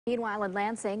Meanwhile, in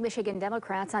Lansing, Michigan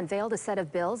Democrats unveiled a set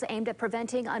of bills aimed at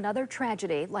preventing another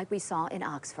tragedy like we saw in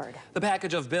Oxford. The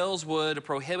package of bills would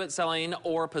prohibit selling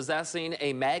or possessing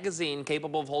a magazine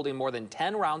capable of holding more than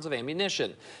 10 rounds of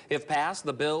ammunition. If passed,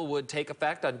 the bill would take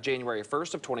effect on January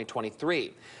 1st of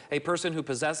 2023. A person who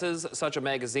possesses such a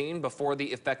magazine before the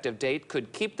effective date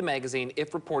could keep the magazine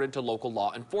if reported to local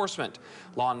law enforcement.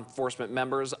 Law enforcement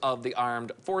members of the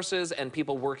armed forces and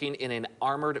people working in an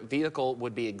armored vehicle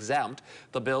would be exempt.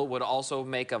 The bill would also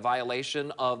make a violation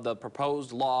of the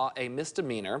proposed law a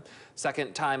misdemeanor.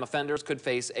 Second-time offenders could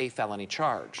face a felony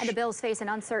charge. And the bills face an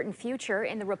uncertain future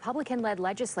in the Republican-led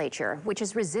legislature, which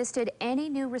has resisted any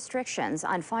new restrictions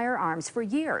on firearms for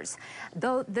years.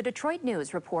 Though the Detroit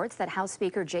News reports that House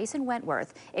Speaker Jason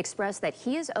Wentworth expressed that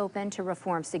he is open to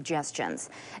reform suggestions.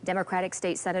 Democratic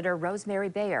State Senator Rosemary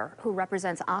Bayer, who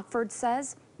represents Oxford,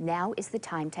 says now is the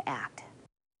time to act.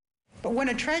 But when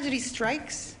a tragedy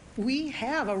strikes, we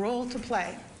have a role to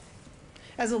play.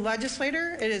 As a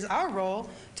legislator, it is our role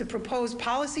to propose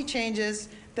policy changes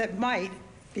that might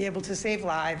be able to save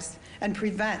lives and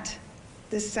prevent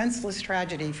this senseless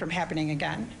tragedy from happening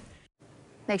again.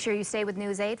 Make sure you stay with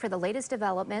News 8 for the latest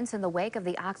developments in the wake of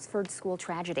the Oxford school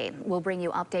tragedy. We'll bring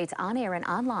you updates on air and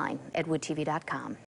online at woodtv.com.